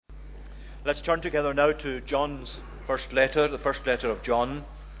Let's turn together now to John's first letter, the first letter of John,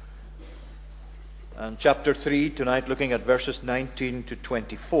 and chapter 3 tonight, looking at verses 19 to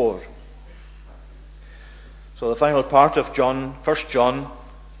 24. So the final part of John, 1 John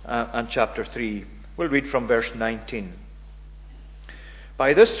and chapter 3. We'll read from verse 19.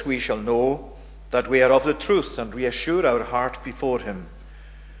 By this we shall know that we are of the truth, and reassure our heart before him.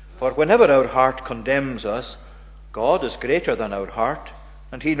 For whenever our heart condemns us, God is greater than our heart,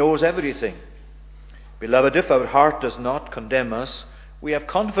 and he knows everything. Beloved, if our heart does not condemn us, we have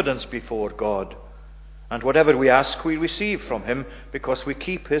confidence before God. And whatever we ask, we receive from him, because we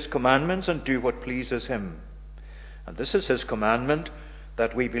keep his commandments and do what pleases him. And this is his commandment,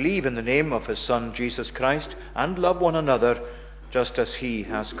 that we believe in the name of his Son, Jesus Christ, and love one another, just as he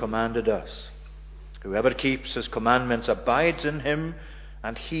has commanded us. Whoever keeps his commandments abides in him,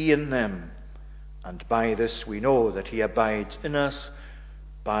 and he in them. And by this we know that he abides in us,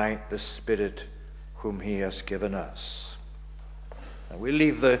 by the Spirit whom he has given us. Now we'll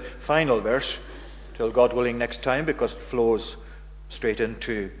leave the final verse till God willing next time, because it flows straight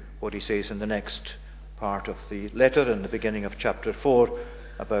into what he says in the next part of the letter, in the beginning of chapter 4,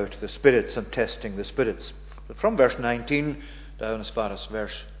 about the spirits and testing the spirits. But from verse 19 down as far as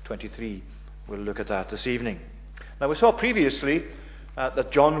verse 23, we'll look at that this evening. Now we saw previously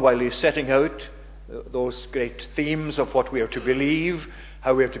that John, while he's setting out those great themes of what we are to believe,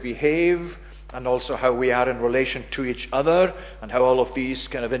 how we are to behave, and also how we are in relation to each other, and how all of these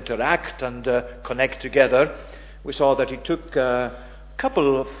kind of interact and connect together, we saw that he took a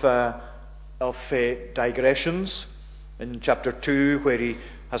couple of digressions in chapter 2, where he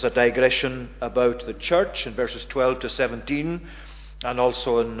has a digression about the church in verses 12 to 17, and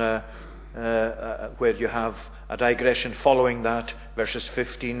also in where you have a digression following that, verses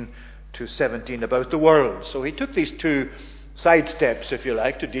 15 to 17, about the world. So he took these two side steps, if you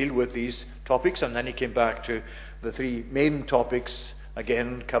like, to deal with these topics, and then he came back to the three main topics,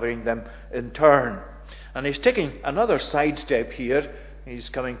 again covering them in turn. And he's taking another side step here. He's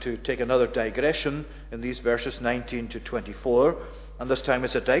coming to take another digression in these verses 19 to 24, and this time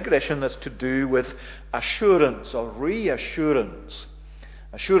it's a digression that's to do with assurance or reassurance.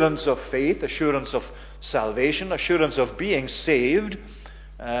 Assurance of faith, assurance of salvation, assurance of being saved.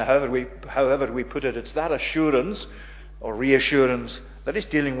 However we put it, it's that assurance or reassurance that he's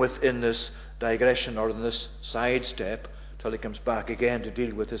dealing with in this digression or in this sidestep, till he comes back again to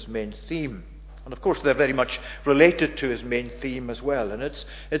deal with his main theme. And of course they're very much related to his main theme as well. And it's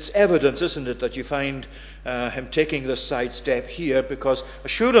evidence, isn't it, that you find him taking this sidestep here, because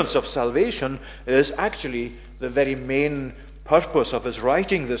assurance of salvation is actually the very main purpose of his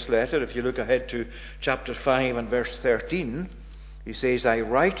writing this letter. If you look ahead to chapter 5 and verse 13, he says, I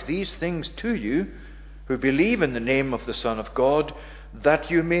write these things to you who believe in the name of the Son of God, that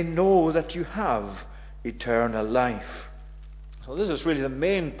you may know that you have eternal life. So this is really the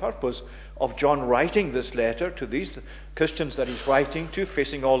main purpose of John writing this letter to these Christians that he's writing to,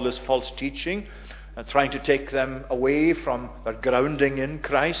 facing all this false teaching and trying to take them away from their grounding in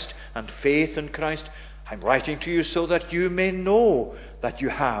Christ and faith in Christ. I'm writing to you so that you may know that you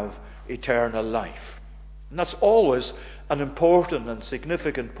have eternal life. And that's always an important and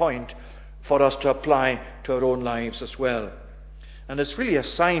significant point for us to apply to our own lives as well. And it's really a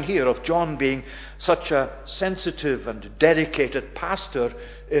sign here of John being such a sensitive and dedicated pastor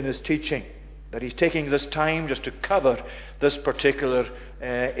in his teaching, that he's taking this time just to cover this particular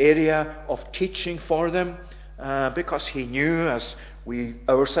area of teaching for them, because he knew, as we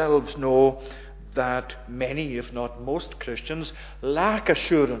ourselves know, that many, if not most Christians, lack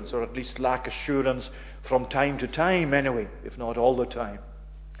assurance, or at least lack assurance from time to time anyway, if not all the time.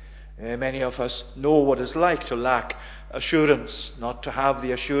 Many of us know what it's like to lack assurance, not to have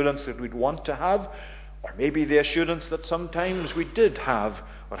the assurance that we'd want to have, or maybe the assurance that sometimes we did have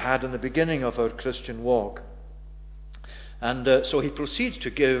or had in the beginning of our Christian walk. And so he proceeds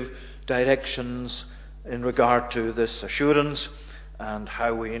to give directions in regard to this assurance and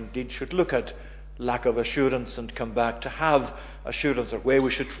how we indeed should look at lack of assurance and come back to have assurance, or where we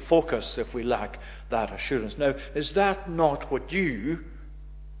should focus if we lack that assurance. Now, is that not what you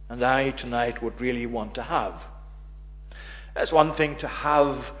and I tonight would really want to have? It's one thing to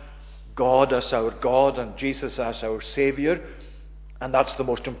have God as our God and Jesus as our Saviour, and that's the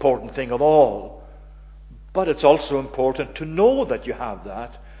most important thing of all. But it's also important to know that you have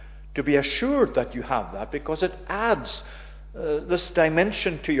that, to be assured that you have that, because it adds this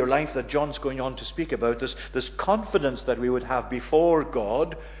dimension to your life that John's going on to speak about, this confidence that we would have before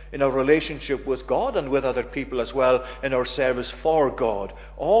God in our relationship with God and with other people as well in our service for God.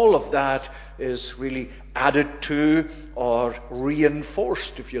 All of that is really added to or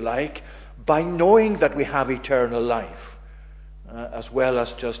reinforced, if you like, by knowing that we have eternal life, as well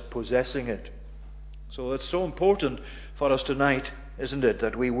as just possessing it. So it's so important for us tonight, isn't it,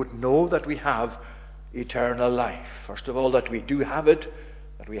 that we would know that we have eternal life. First of all, that we do have it,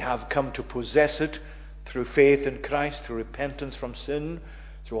 that we have come to possess it through faith in Christ, through repentance from sin,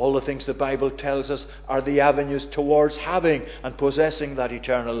 through all the things the Bible tells us are the avenues towards having and possessing that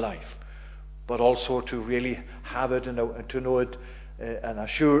eternal life. But also to really have it and to know it in an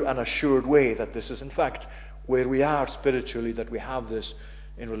assured way that this is in fact where we are spiritually, that we have this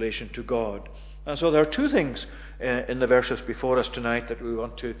in relation to God. And so there are two things in the verses before us tonight that we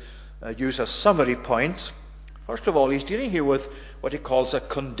want to use as summary points. First of all, he's dealing here with what he calls a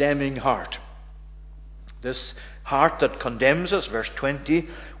condemning heart. This heart that condemns us, verse 20,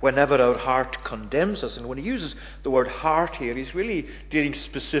 whenever our heart condemns us. And when he uses the word heart here, he's really dealing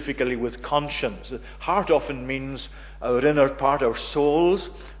specifically with conscience. Heart often means our inner part, our souls.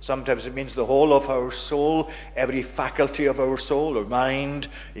 Sometimes it means the whole of our soul, every faculty of our soul, our mind,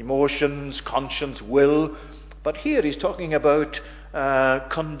 emotions, conscience, will. But here he's talking about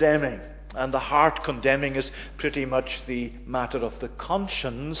condemning. And the heart condemning is pretty much the matter of the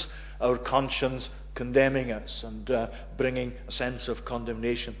conscience, our conscience condemning us and bringing a sense of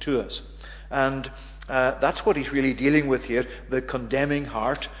condemnation to us. And that's what he's really dealing with here, the condemning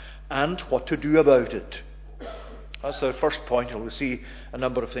heart and what to do about it. That's the first point, and we'll see a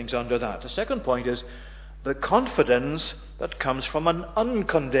number of things under that. The second point is the confidence that comes from an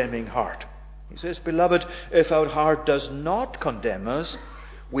uncondemning heart. He says, "Beloved, if our heart does not condemn us,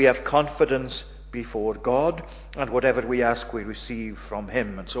 we have confidence before God, and whatever we ask we receive from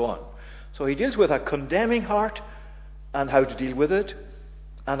him," and so on. So he deals with a condemning heart and how to deal with it,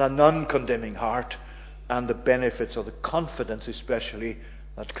 and a non-condemning heart and the benefits or the confidence especially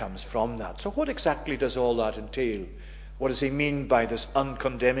that comes from that. So what exactly does all that entail? What does he mean by this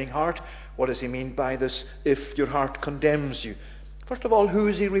uncondemning heart? What does he mean by this, if your heart condemns you? First of all, who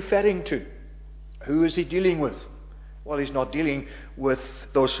is he referring to? Who is he dealing with? Well, he's not dealing with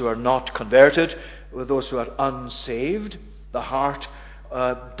those who are not converted, with those who are unsaved. The heart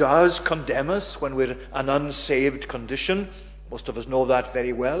does condemn us when we're in an unsaved condition. Most of us know that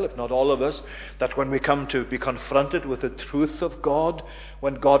very well, if not all of us, that when we come to be confronted with the truth of God,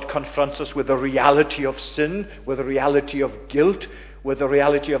 when God confronts us with the reality of sin, with the reality of guilt, with the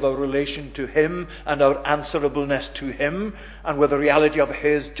reality of our relation to him and our answerableness to him, and with the reality of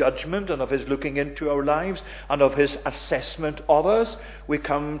his judgment and of his looking into our lives and of his assessment of us, we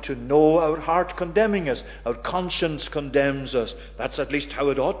come to know our heart condemning us. Our conscience condemns us. That's at least how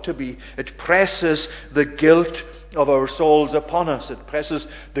it ought to be. It presses the guilt of our souls upon us. It presses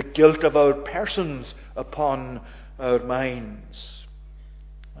the guilt of our persons upon our minds.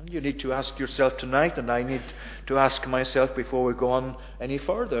 And you need to ask yourself tonight, and I need to ask myself before we go on any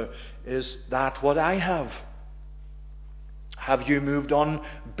further, is that what I have? Have you moved on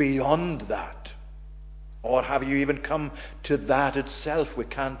beyond that? Or have you even come to that itself? We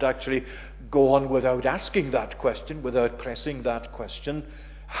can't actually go on without asking that question, without pressing that question.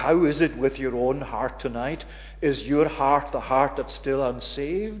 How is it with your own heart tonight? Is your heart the heart that's still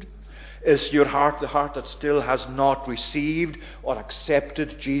unsaved? Is your heart the heart that still has not received or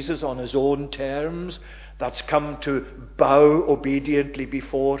accepted Jesus on his own terms, that's come to bow obediently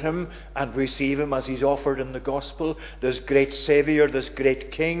before him and receive him as he's offered in the gospel, this great Saviour, this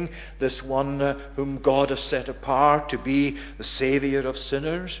great King, this one whom God has set apart to be the Saviour of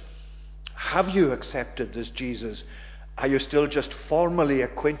sinners? Have you accepted this Jesus? Are you still just formally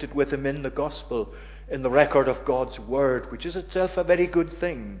acquainted with him in the gospel, in the record of God's word, which is itself a very good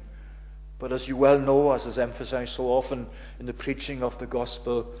thing? But as you well know, as is emphasized so often in the preaching of the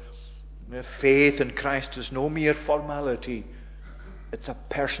gospel, faith in Christ is no mere formality. It's a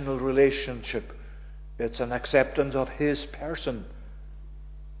personal relationship. It's an acceptance of his person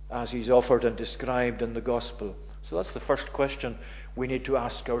as he's offered and described in the gospel. So that's the first question we need to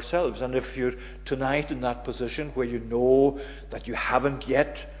ask ourselves. And if you're tonight in that position where you know that you haven't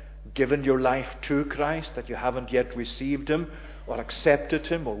yet given your life to Christ, that you haven't yet received him or accepted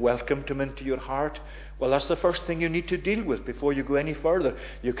him or welcomed him into your heart, well, that's the first thing you need to deal with before you go any further.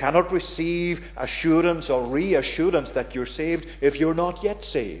 You cannot receive assurance or reassurance that you're saved if you're not yet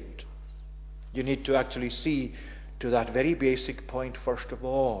saved. You need to actually see to that very basic point first of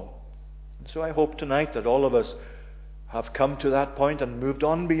all. And so I hope tonight that all of us have come to that point and moved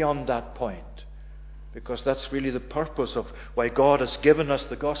on beyond that point. because that's really the purpose of why God has given us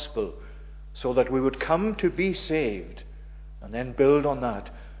the gospel, so that we would come to be saved, and then build on that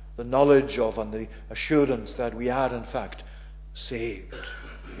the knowledge of and the assurance that we are in fact saved.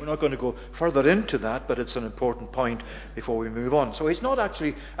 We're not going to go further into that, but it's an important point before we move on. So he's not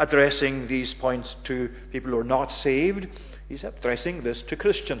actually addressing these points to people who are not saved. He's addressing this to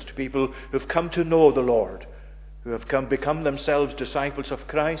Christians, to people who've come to know the Lord, who have become themselves disciples of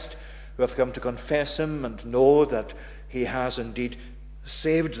Christ, who have come to confess Him and know that He has indeed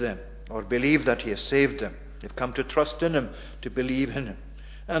saved them, or believe that He has saved them. They've come to trust in Him, to believe in Him.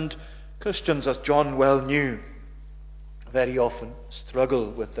 And Christians, as John well knew, very often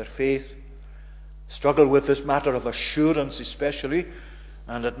struggle with their faith, struggle with this matter of assurance especially,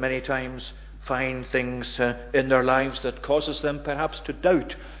 and at many times find things in their lives that causes them perhaps to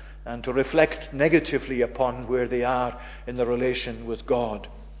doubt and to reflect negatively upon where they are in their relation with God.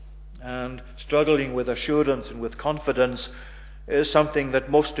 And struggling with assurance and with confidence is something that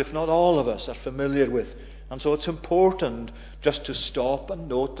most, if not all of us, are familiar with. And so it's important just to stop and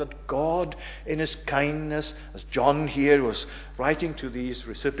note that God, in His kindness, as John here was writing to these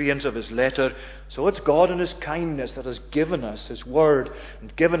recipients of his letter, so it's God in His kindness that has given us His Word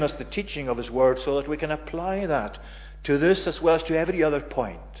and given us the teaching of His Word so that we can apply that to this as well as to every other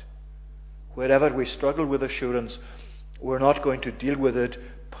point. Wherever we struggle with assurance, we're not going to deal with it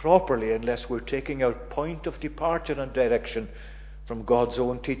properly unless we're taking our point of departure and direction from God's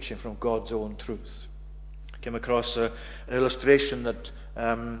own teaching, from God's own truth. Came across an illustration that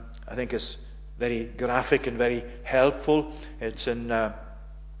I think is very graphic and very helpful. It's in the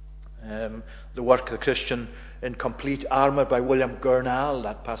work, The Christian in Complete Armour by William Gurnall,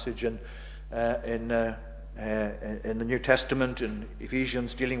 that passage in the New Testament, in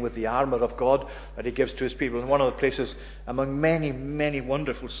Ephesians, dealing with the armour of God that He gives to His people. And one of the places, among many, many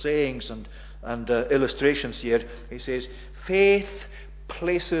wonderful sayings and illustrations here, he says, faith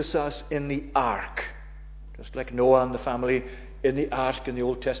places us in the ark. Just like Noah and the family in the ark in the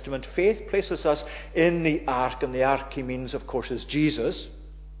Old Testament, faith places us in the ark, and the ark, he means, of course, is Jesus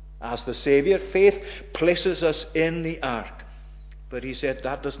as the Saviour. Faith places us in the ark. But he said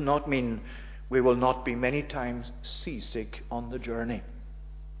that does not mean we will not be many times seasick on the journey.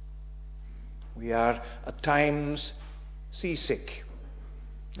 We are at times seasick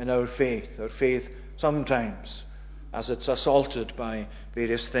in our faith. Our faith sometimes, as it's assaulted by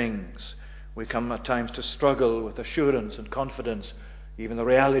various things, we come at times to struggle with assurance and confidence, even the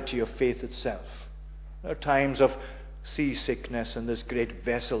reality of faith itself. There are times of seasickness in this great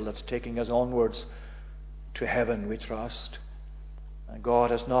vessel that's taking us onwards to heaven, we trust. And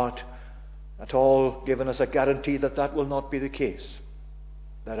God has not at all given us a guarantee that that will not be the case.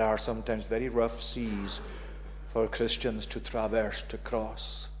 There are sometimes very rough seas for Christians to traverse, to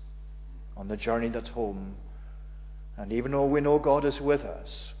cross on the journey that's home. And even though we know God is with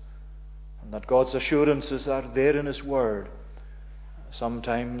us, and that God's assurances are there in His Word,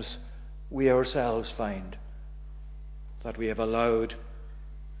 sometimes we ourselves find that we have allowed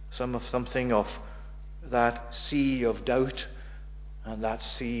something of that sea of doubt and that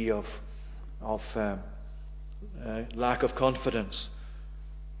sea of lack of confidence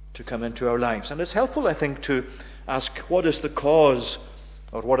to come into our lives. And it's helpful, I think, to ask what is the cause,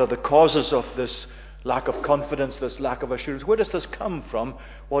 or what are the causes of this lack of confidence, this lack of assurance. Where does this come from?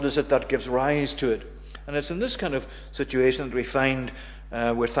 What is it that gives rise to it? And it's in this kind of situation that we find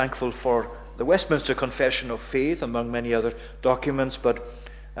we're thankful for the Westminster Confession of Faith, among many other documents, but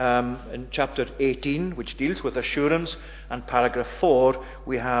in chapter 18, which deals with assurance, and paragraph 4,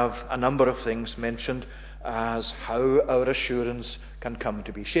 we have a number of things mentioned as how our assurance can come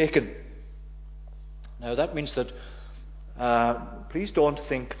to be shaken. Now that means that please don't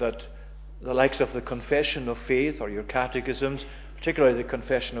think that the likes of the Confession of Faith or your catechisms, particularly the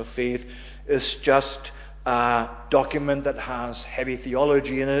Confession of Faith, is just a document that has heavy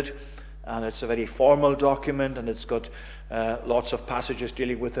theology in it, and it's a very formal document, and it's got lots of passages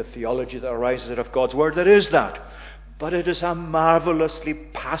dealing with the theology that arises out of God's Word. There is that. But it is a marvelously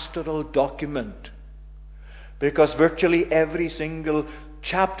pastoral document, because virtually every single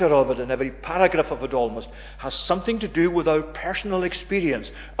chapter of it and every paragraph of it almost has something to do with our personal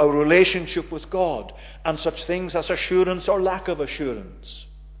experience, our relationship with God, and such things as assurance or lack of assurance.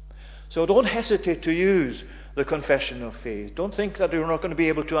 So don't hesitate to use the Confession of Faith. Don't think that you're not going to be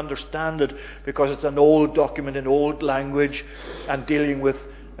able to understand it because it's an old document in old language and dealing with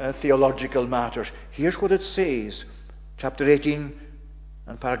theological matters. Here's what it says, chapter 18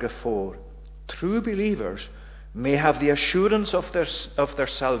 and paragraph 4. True believers may have the assurance of their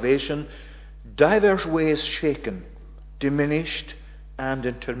salvation divers ways shaken, diminished, and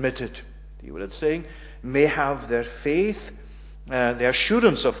intermitted. Do you know what it's saying? May have their faith, the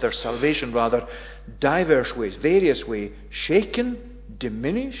assurance of their salvation rather, diverse ways, various ways, shaken,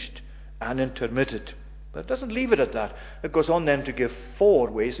 diminished, and intermitted. But it doesn't leave it at that. It goes on then to give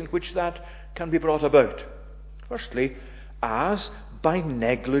 4 ways in which that can be brought about. Firstly, as by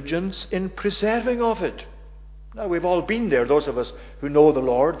negligence in preserving of it. Now, we've all been there, those of us who know the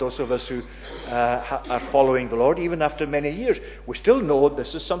Lord, those of us who are following the Lord, even after many years. We still know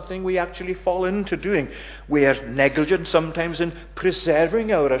this is something we actually fall into doing. We are negligent sometimes in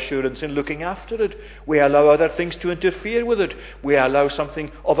preserving our assurance, in looking after it. We allow other things to interfere with it. We allow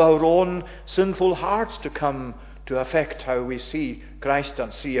something of our own sinful hearts to come to affect how we see Christ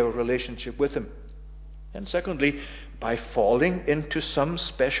and see our relationship with Him. And secondly, by falling into some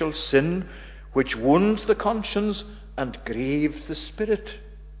special sin which wounds the conscience and grieves the spirit.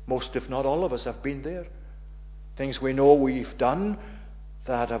 Most, if not all of us, have been there. Things we know we've done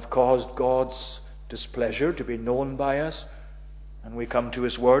that have caused God's displeasure to be known by us, and we come to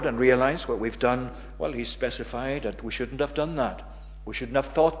His Word and realize what we've done. Well, He's specified that we shouldn't have done that. We shouldn't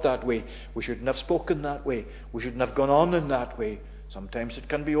have thought that way. We shouldn't have spoken that way. We shouldn't have gone on in that way. Sometimes it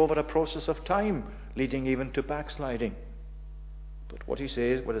can be over a process of time, leading even to backsliding. But what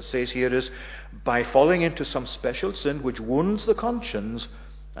it says here is, by falling into some special sin which wounds the conscience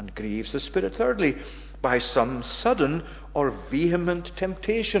and grieves the spirit. Thirdly, by some sudden or vehement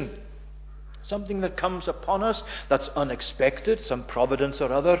temptation. Something that comes upon us that's unexpected, some providence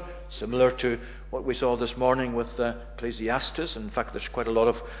or other, similar to what we saw this morning with Ecclesiastes. In fact, there's quite a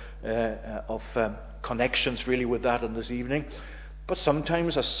lot of connections really with that in this evening. But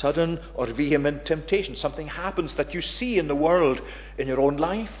sometimes a sudden or vehement temptation. Something happens that you see in the world, in your own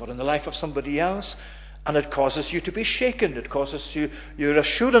life or in the life of somebody else, and it causes you to be shaken. It causes your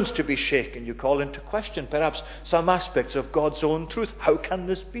assurance to be shaken. You call into question perhaps some aspects of God's own truth. How can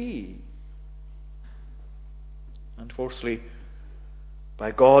this be? And fourthly,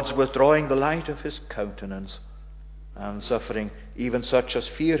 by God's withdrawing the light of His countenance and suffering even such as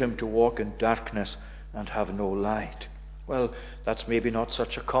fear Him to walk in darkness and have no light. Well, that's maybe not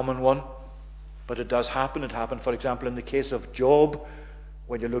such a common one, but it does happen. It happened, for example, in the case of Job.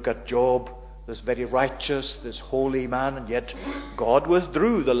 When you look at Job, this very righteous, this holy man, and yet God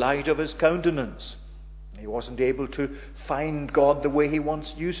withdrew the light of his countenance. He wasn't able to find God the way he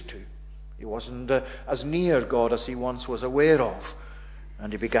once used to. He wasn't as near God as he once was aware of.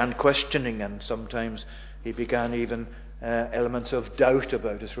 And he began questioning, and sometimes he began even elements of doubt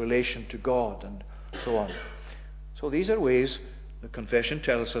about his relation to God, and so on. So these are ways the confession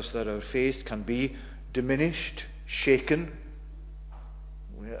tells us that our faith can be diminished, shaken.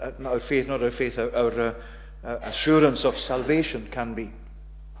 Our assurance of salvation can be,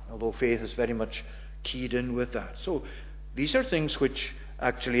 although faith is very much keyed in with that. So these are things which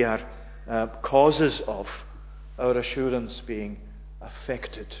actually are causes of our assurance being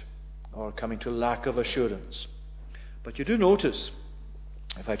affected or coming to lack of assurance. But you do notice,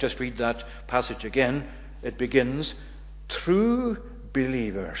 if I just read that passage again, it begins, true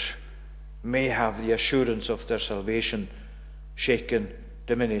believers may have the assurance of their salvation shaken,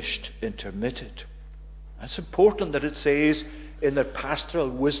 diminished, intermitted. It's important that it says in the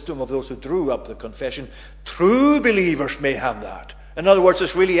pastoral wisdom of those who drew up the confession, true believers may have that. In other words,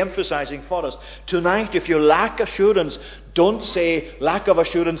 it's really emphasizing for us. Tonight, if you lack assurance, don't say lack of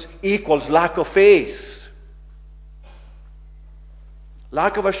assurance equals lack of faith.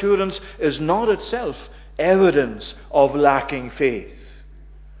 Lack of assurance is not itself evidence of lacking faith.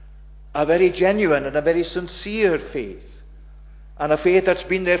 A very genuine and a very sincere faith, and a faith that's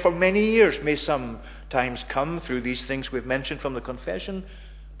been there for many years, may sometimes come through these things we've mentioned from the confession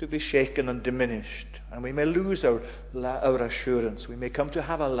to be shaken and diminished, and we may lose our assurance. We may come to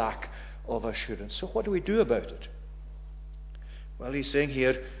have a lack of assurance. So what do we do about it? Well, he's saying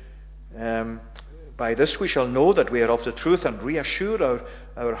here, by this we shall know that we are of the truth and reassure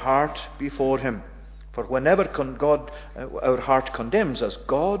our heart before Him. For whenever our heart condemns us,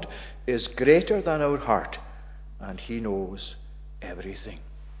 God is greater than our heart, and He knows everything.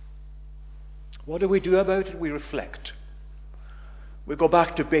 What do we do about it? We reflect. We go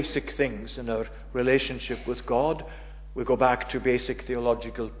back to basic things in our relationship with God. We go back to basic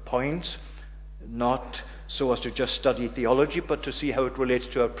theological points, not so as to just study theology, but to see how it relates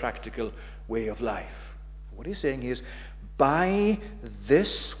to our practical way of life. What he's saying is, by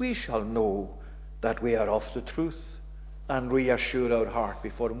this we shall know that we are of the truth and reassure our heart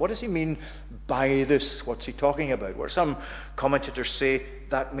before Him. What does he mean by this? What's he talking about? Where some commentators say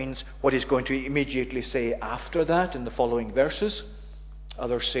that means what he's going to immediately say after that in the following verses.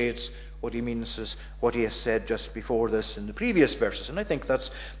 Others say it's what he means is what he has said just before this in the previous verses. And I think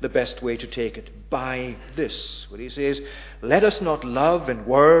that's the best way to take it. By this, where he says, let us not love in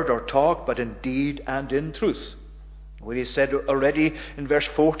word or talk, but in deed and in truth. Where he said already in verse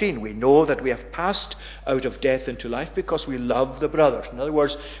 14, we know that we have passed out of death into life because we love the brothers. In other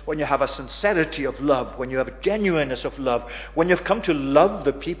words, when you have a sincerity of love, when you have a genuineness of love, when you've come to love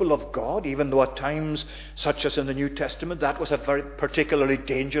the people of God, even though at times, such as in the New Testament, that was a very particularly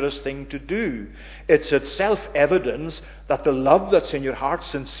dangerous thing to do. It's itself evidence that the love that's in your heart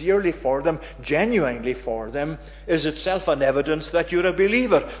sincerely for them, genuinely for them, is itself an evidence that you're a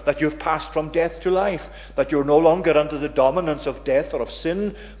believer, that you've passed from death to life, that you're no longer under the dominance of death or of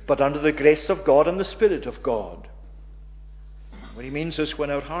sin, but under the grace of God and the Spirit of God. What he means is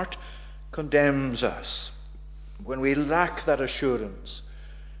when our heart condemns us, when we lack that assurance,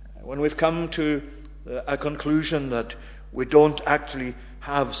 when we've come to a conclusion that we don't actually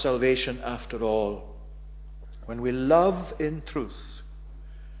have salvation after all, when we love in truth,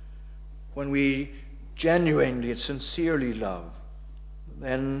 when we genuinely and sincerely love,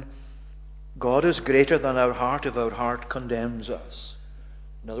 then God is greater than our heart if our heart condemns us.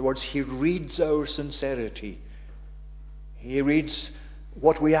 In other words, he reads our sincerity. He reads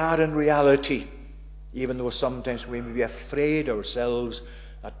what we are in reality, even though sometimes we may be afraid ourselves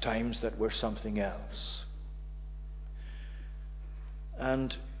at times that we're something else.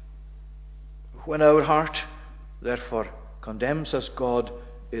 And when our heart, therefore, condemns us, God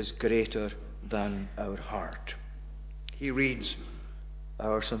is greater than our heart. He reads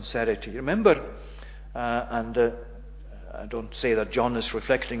our sincerity. Remember, I don't say that John is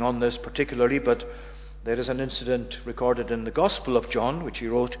reflecting on this particularly, but there is an incident recorded in the Gospel of John, which he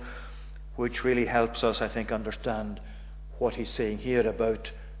wrote, which really helps us, I think, understand what he's saying here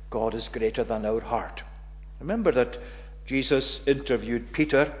about God is greater than our heart. Remember that Jesus interviewed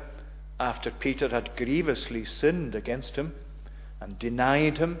Peter after Peter had grievously sinned against him and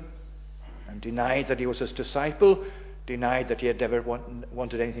denied him, and denied that he was his disciple, denied that he had ever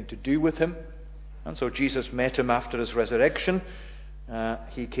wanted anything to do with him. And so Jesus met him after his resurrection.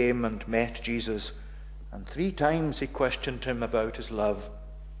 He came and met Jesus, and 3 times he questioned him about his love.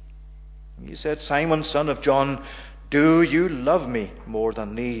 He said, Simon, son of John, do you love me more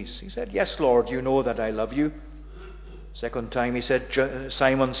than these? He said, yes, Lord, you know that I love you. 2nd time he said,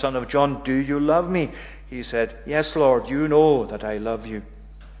 Simon, son of John, do you love me? He said, yes, Lord, you know that I love you.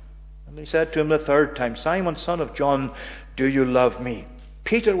 And he said to him the 3rd time, Simon, son of John, do you love me?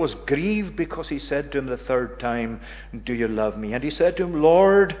 Peter was grieved because he said to him the 3rd time, do you love me? And he said to him,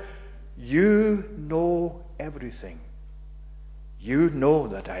 Lord, you know everything. You know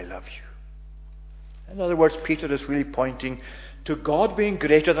that I love you. In other words, Peter is really pointing to God being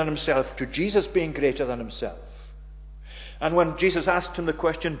greater than himself, to Jesus being greater than himself. And when Jesus asked him the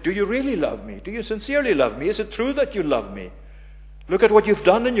question, do you really love me? Do you sincerely love me? Is it true that you love me? Look at what you've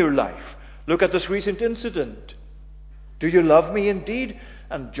done in your life. Look at this recent incident. Do you love me indeed?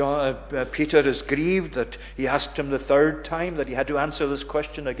 And Peter is grieved that he asked him the 3rd time, that he had to answer this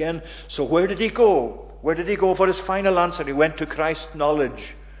question again. So where did he go? Where did he go for his final answer? He went to Christ's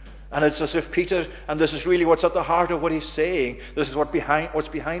knowledge. And it's as if Peter, and this is really what's at the heart of what he's saying, this is what's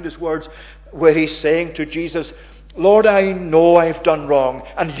behind his words, where he's saying to Jesus, Lord, I know I've done wrong,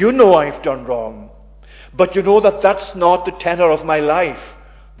 and you know I've done wrong. But you know that that's not the tenor of my life.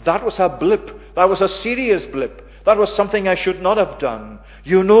 That was a blip. That was a serious blip. That was something I should not have done.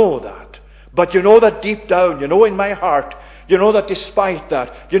 You know that. But you know that deep down, you know in my heart, you know that despite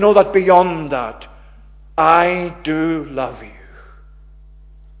that, you know that beyond that, I do love you.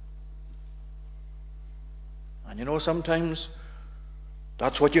 And you know, sometimes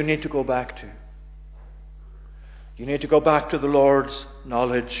that's what you need to go back to. You need to go back to the Lord's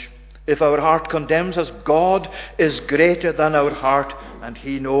knowledge. If our heart condemns us, God is greater than our heart, and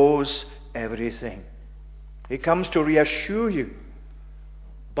he knows everything. He comes to reassure you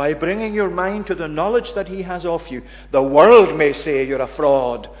by bringing your mind to the knowledge that he has of you. The world may say you're a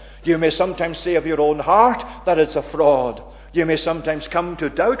fraud. You may sometimes say of your own heart that it's a fraud. You may sometimes come to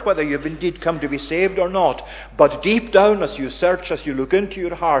doubt whether you've indeed come to be saved or not. But deep down, as you search, as you look into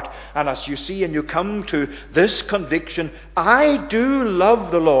your heart, and as you see and you come to this conviction, I do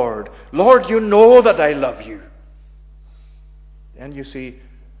love the Lord. Lord, you know that I love you. Then you see,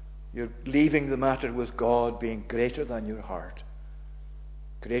 you're leaving the matter with God being greater than your heart.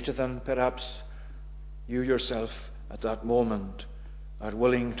 Greater than perhaps you yourself at that moment are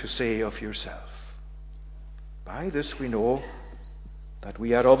willing to say of yourself. By this we know that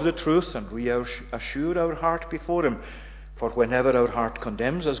we are of the truth, and we assure our heart before him. For whenever our heart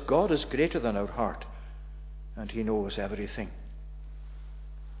condemns us, God is greater than our heart, and he knows everything.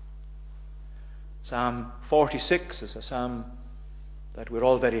 Psalm 46 is a psalm that we're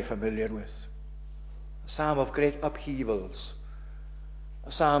all very familiar with. A psalm of great upheavals.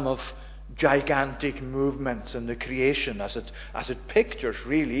 A psalm of gigantic movements in the creation as it pictures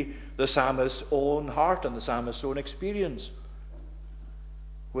really the psalmist's own heart and the psalmist's own experience.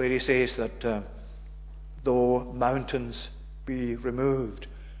 Where he says that though mountains be removed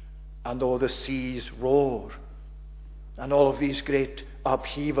and though the seas roar and all of these great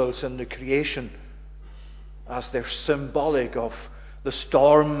upheavals in the creation, as they're symbolic of the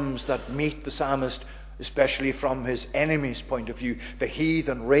storms that meet the psalmist, especially from his enemies' point of view. The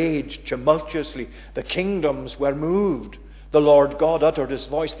heathen raged tumultuously. The kingdoms were moved. The Lord God uttered his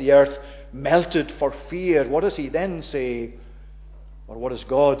voice. The earth melted for fear. What does he then say? Or what does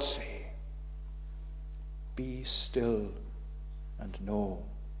God say? Be still and know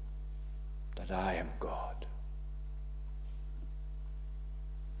that I am God.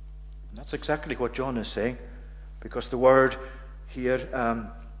 And that's exactly what John is saying, because the word here,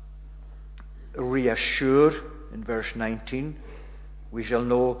 reassure, in verse 19, we shall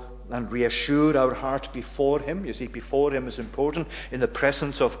know and reassure our heart before him. You see, before him is important. In the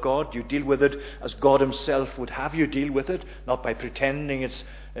presence of God, you deal with it as God himself would have you deal with it, not by pretending it's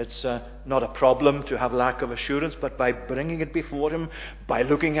not a problem to have lack of assurance, but by bringing it before him, by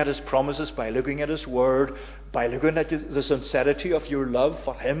looking at his promises, by looking at his word, by looking at the sincerity of your love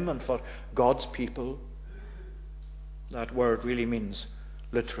for him and for God's people. That word really means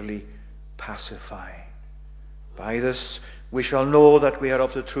literally pacify. By this we shall know that we are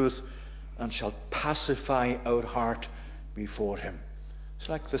of the truth and shall pacify our heart before him. It's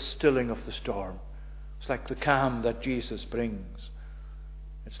like the stilling of the storm. It's like the calm that Jesus brings.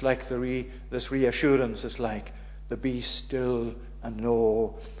 It's like this reassurance is like the be still and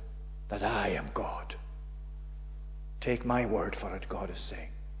know that I am God. Take my word for it, God is saying,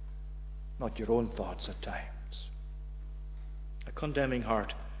 not your own thoughts at times. A condemning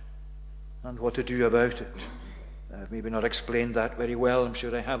heart, and what to do about it. I've maybe not explained that very well, I'm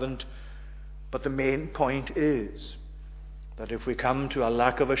sure I haven't. But the main point is that if we come to a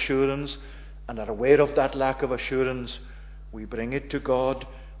lack of assurance and are aware of that lack of assurance, we bring it to God.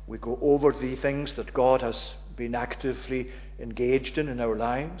 We go over the things that God has been actively engaged in our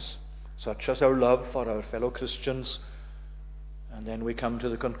lives, such as our love for our fellow Christians. And then we come to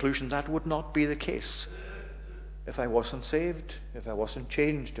the conclusion that would not be the case if I wasn't saved, if I wasn't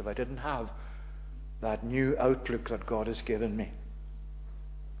changed, if I didn't have that new outlook that God has given me.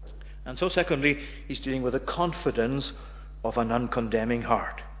 And so secondly, he's dealing with the confidence of an uncondemning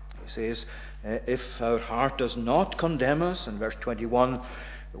heart. He says, if our heart does not condemn us, in verse 21,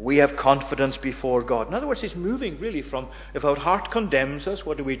 we have confidence before God. In other words, he's moving really from, if our heart condemns us,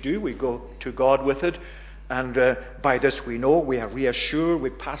 what do? We go to God with it. And by this we know, we are reassured, we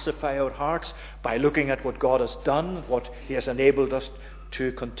pacify our hearts by looking at what God has done, what he has enabled us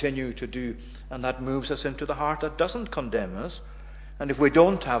to continue to do. And that moves us into the heart that doesn't condemn us. And if we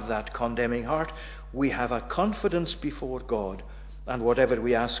don't have that condemning heart, we have a confidence before God. And whatever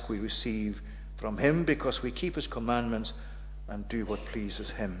we ask, we receive from him, because we keep his commandments and do what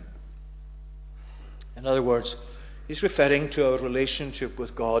pleases him. In other words, he's referring to our relationship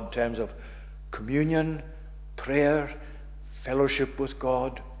with God in terms of communion, prayer, fellowship with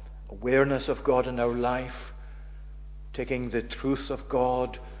God, awareness of God in our life, taking the truth of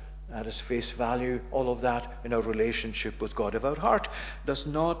God at his face value, all of that in our relationship with God. If our heart does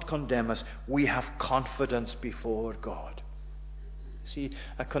not condemn us, we have confidence before God. See,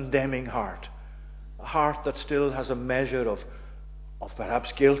 a condemning heart, a heart that still has a measure of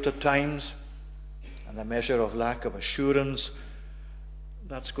perhaps guilt at times, and a measure of lack of assurance,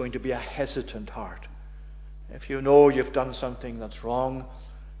 that's going to be a hesitant heart. If you know you've done something that's wrong,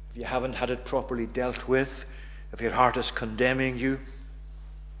 if you haven't had it properly dealt with, if your heart is condemning you,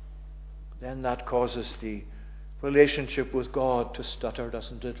 then that causes the relationship with God to stutter,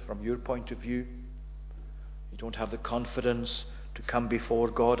 doesn't it, from your point of view? You don't have the confidence to come before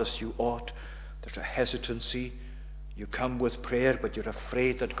God as you ought. There's a hesitancy. You come with prayer, but you're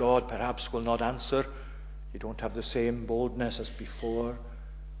afraid that God perhaps will not answer. You don't have the same boldness as before.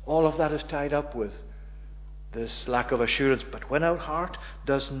 All of that is tied up with this lack of assurance. But when our heart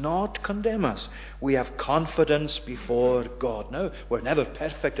does not condemn us, we have confidence before God. Now, we're never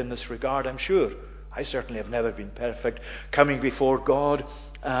perfect in this regard, I'm sure. I certainly have never been perfect. Coming before God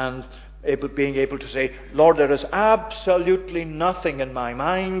and being able to say, Lord, there is absolutely nothing in my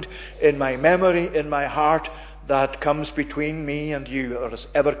mind, in my memory, in my heart that comes between me and you, or has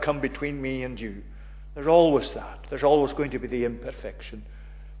ever come between me and you. There's always that. There's always going to be the imperfection.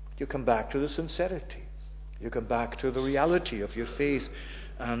 But you come back to the sincerity. You come back to the reality of your faith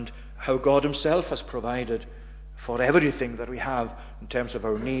and how God himself has provided for everything that we have in terms of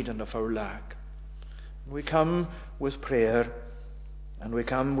our need and of our lack. We come with prayer, and we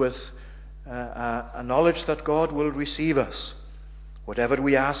come with a knowledge that God will receive us. Whatever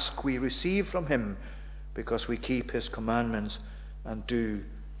we ask, we receive from him, because we keep his commandments and do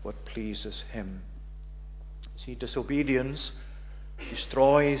what pleases him. See, disobedience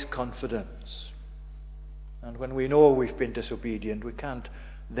destroys confidence. And when we know we've been disobedient, we can't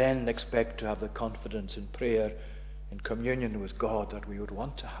then expect to have the confidence in prayer, in communion with God, that we would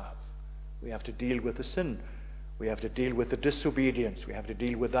want to have. We have to deal with the sin. We have to deal with the disobedience. We have to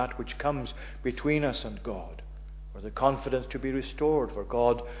deal with that which comes between us and God, for the confidence to be restored, for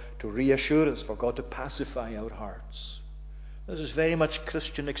God to reassure us, for God to pacify our hearts. This is very much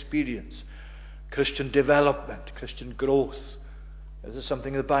Christian experience, Christian development, Christian growth. This is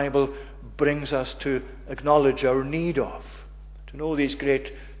something the Bible brings us to acknowledge our need of, to know these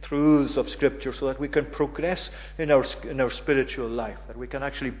great truths of Scripture, so that we can progress in our spiritual life, that we can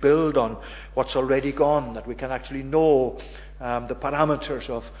actually build on what's already gone, that we can actually know the parameters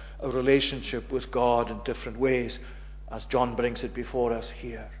of a relationship with God in different ways, as John brings it before us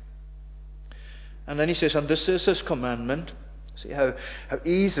here. And then he says, and this is his commandment. See how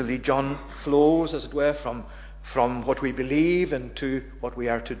easily John flows, as it were, from what we believe into what we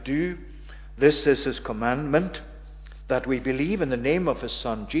are to do. This is his commandment, that we believe in the name of his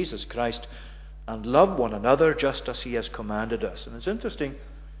Son, Jesus Christ, and love one another just as he has commanded us. And it's interesting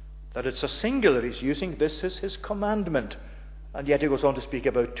that it's a singular he's using. This is his commandment. And yet he goes on to speak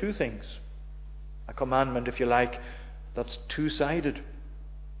about two things. A commandment, if you like, that's two-sided.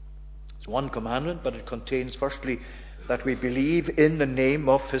 It's one commandment, but it contains, firstly, that we believe in the name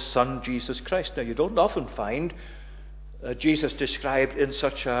of his Son, Jesus Christ. Now, you don't often find Jesus described in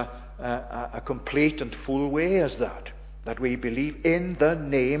such a complete and full way as that we believe in the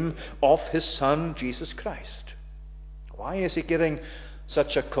name of his Son, Jesus Christ. Why is he giving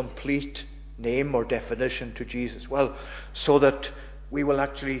such a complete name or definition to Jesus? Well, so that we will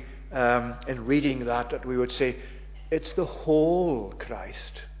actually, in reading that we would say, it's the whole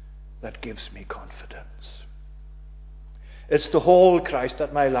Christ that gives me confidence. It's the whole Christ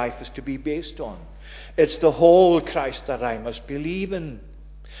that my life is to be based on. It's the whole Christ that I must believe in.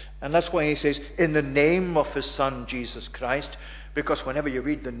 And that's why he says, in the name of his Son, Jesus Christ, because whenever you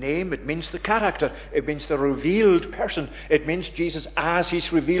read the name, it means the character. It means the revealed person. It means Jesus as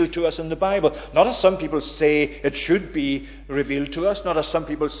he's revealed to us in the Bible. Not as some people say it should be revealed to us. Not as some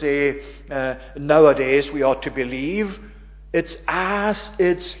people say nowadays we ought to believe. It's as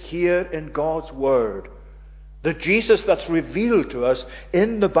it's here in God's Word. The Jesus that's revealed to us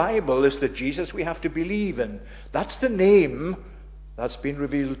in the Bible is the Jesus we have to believe in. That's the name that's been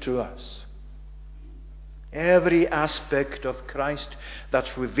revealed to us. Every aspect of Christ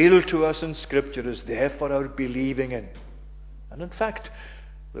that's revealed to us in Scripture is there for our believing in. And in fact,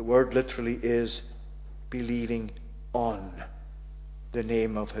 the word literally is believing on the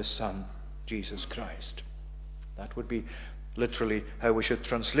name of his Son, Jesus Christ. That would be literally how we should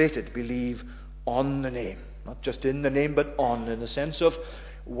translate it. Believe on the name. Not just in the name, but on, in the sense of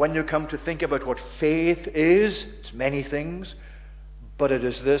when you come to think about what faith is, it's many things, but it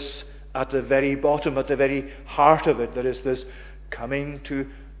is this at the very bottom, at the very heart of it, there is this coming to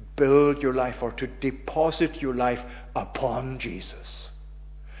build your life or to deposit your life upon Jesus,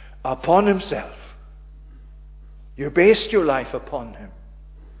 upon himself. You based your life upon him.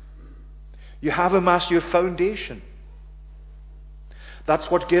 You have him as your foundation.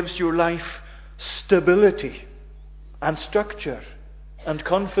 That's what gives your life stability and structure and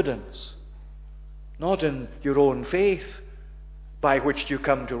confidence, not in your own faith by which you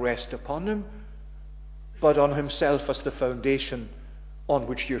come to rest upon him, but on himself as the foundation on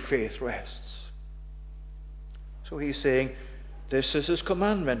which your faith rests. So he's saying this is his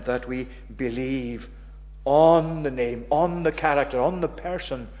commandment, that we believe on the name, on the character, on the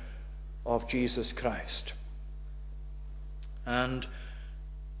person of Jesus Christ, and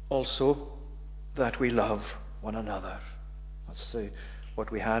also that we love one another. That's what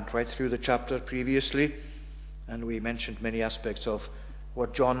we had right through the chapter previously, and we mentioned many aspects of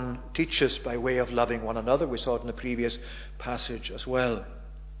what John teaches by way of loving one another. We saw it in the previous passage as well.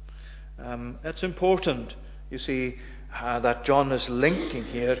 It's important, you see, that John is linking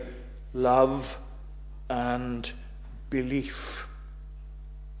here love and belief,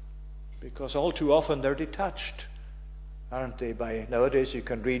 because all too often they're detached, aren't they? By nowadays you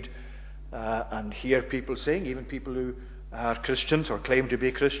can read and hear people saying, even people who are Christians or claim to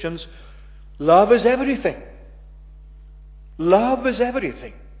be Christians, love is everything. Love is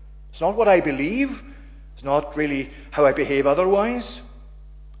everything. It's not what I believe. It's not really how I behave otherwise.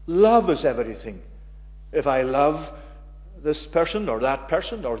 Love is everything. If I love this person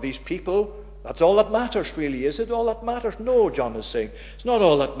or these people, that's all that matters, really. Is it all that matters? No, John is saying. It's not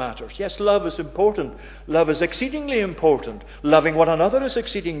all that matters. Yes, love is important. Love is exceedingly important. Loving one another is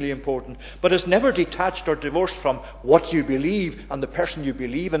exceedingly important. But it's never detached or divorced from what you believe and the person you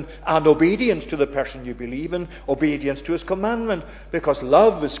believe in, and obedience to the person you believe in, obedience to his commandment. Because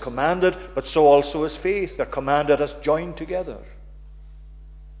love is commanded, but so also is faith. They're commanded as joined together.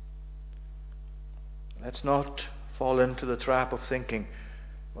 Let's not fall into the trap of thinking,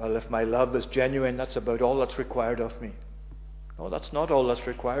 well, if my love is genuine, that's about all that's required of me. No, that's not all that's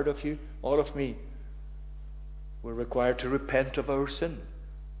required of you or of me. We're required to repent of our sin.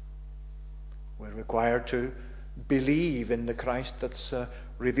 We're required to believe in the Christ that's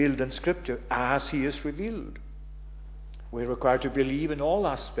revealed in Scripture as he is revealed. We're required to believe in all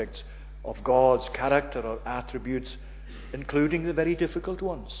aspects of God's character or attributes, including the very difficult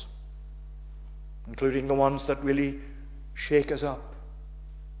ones, including the ones that really shake us up.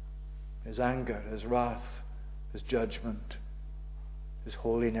 His anger, his wrath, his judgment, his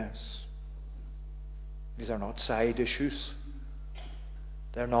holiness. These are not side issues.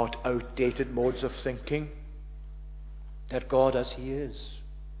 They're not outdated modes of thinking. They're God as he is,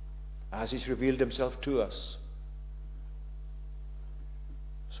 as he's revealed himself to us.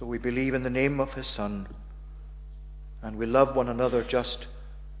 So we believe in the name of his Son, and we love one another just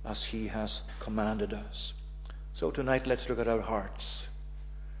as he has commanded us. So tonight, let's look at our hearts.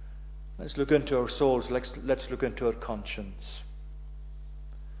 Let's look into our souls. Let's look into our conscience.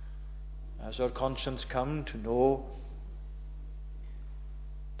 Has our conscience come to know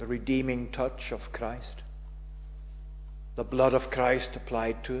the redeeming touch of Christ? The blood of Christ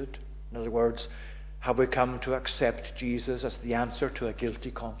applied to it? In other words, have we come to accept Jesus as the answer to a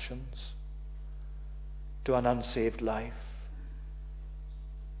guilty conscience? To an unsaved life?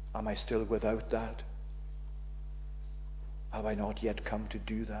 Am I still without that? Have I not yet come to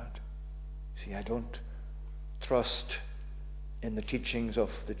do that? See, I don't trust in the teachings of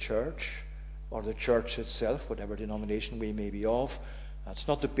the church or the church itself, whatever denomination we may be of. That's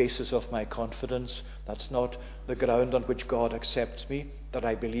not the basis of my confidence. That's not the ground on which God accepts me, that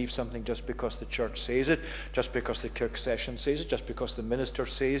I believe something just because the church says it, just because the Kirk session says it, just because the minister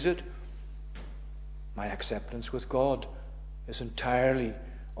says it. My acceptance with God is entirely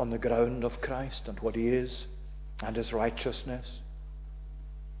on the ground of Christ and what he is and his righteousness.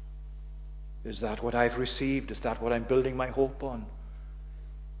 Is that what I've received? Is that what I'm building my hope on?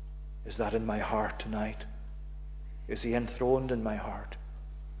 Is that in my heart tonight? Is he enthroned in my heart?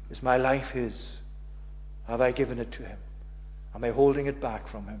 Is my life his? Have I given it to him? Am I holding it back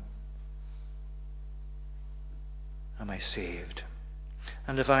from him? Am I saved?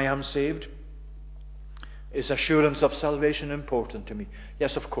 And if I am saved, is assurance of salvation important to me?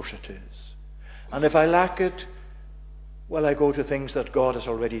 Yes, of course it is. And if I lack it, well, I go to things that God has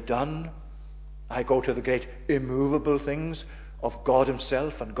already done. I go to the great immovable things of God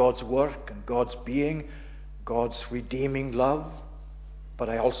himself and God's work and God's being, God's redeeming love. But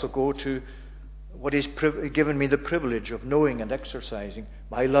I also go to what he's given me the privilege of knowing and exercising,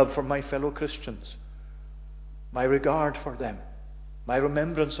 my love for my fellow Christians, my regard for them, my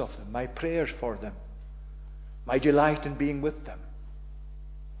remembrance of them, my prayers for them, my delight in being with them.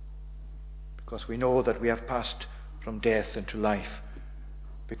 Because we know that we have passed from death into life,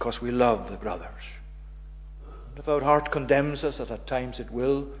 because we love the brothers. And if our heart condemns us, as at times it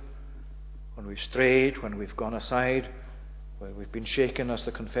will, when we've strayed, when we've gone aside, when we've been shaken, as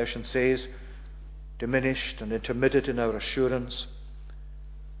the confession says, diminished and intermitted in our assurance,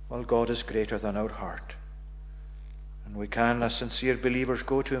 well, God is greater than our heart. And we can, as sincere believers,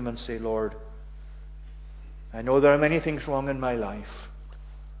 go to him and say, Lord, I know there are many things wrong in my life.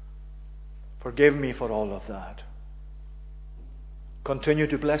 Forgive me for all of that. Continue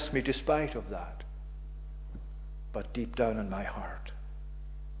to bless me despite of that. But deep down in my heart,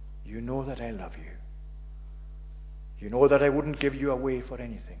 you know that I love you. You know that I wouldn't give you away for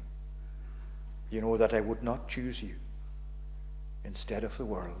anything. You know that I would not choose you instead of the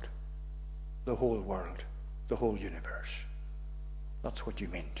world, the whole universe. That's what you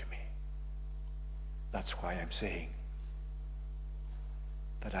mean to me. That's why I'm saying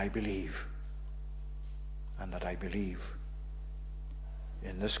that I believe, and that I believe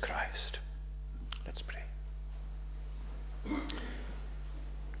in this Christ. Let's pray.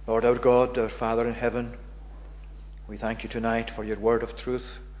 Lord our God, our Father in heaven, we thank you tonight for your word of truth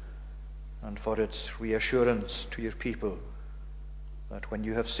and for its reassurance to your people that when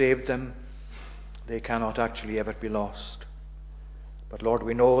you have saved them, they cannot actually ever be lost. But Lord,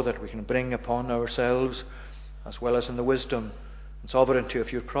 we know that we can bring upon ourselves, as well as in the wisdom and sovereignty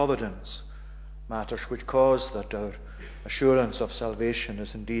of your providence, matters which cause that our assurance of salvation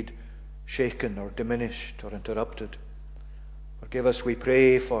is indeed shaken or diminished or interrupted. Forgive us, we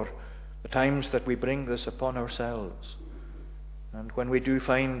pray, for the times that we bring this upon ourselves. And when we do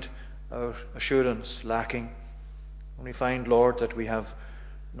find our assurance lacking, when we find, Lord, that we have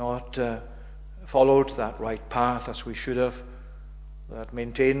not followed that right path as we should have, that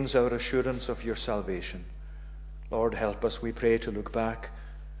maintains our assurance of your salvation, Lord, help us, we pray, to look back,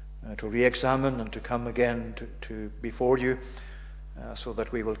 to re-examine and to come again to before you, so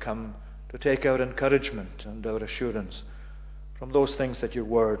that we will come to take our encouragement and our assurance from those things that your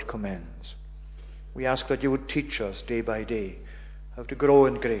word commends. We ask that you would teach us day by day how to grow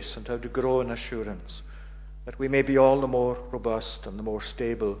in grace and how to grow in assurance, that we may be all the more robust and the more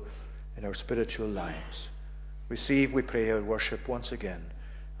stable in our spiritual lives. Receive, we pray, our worship once again,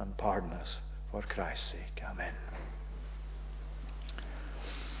 and pardon us for Christ's sake. Amen.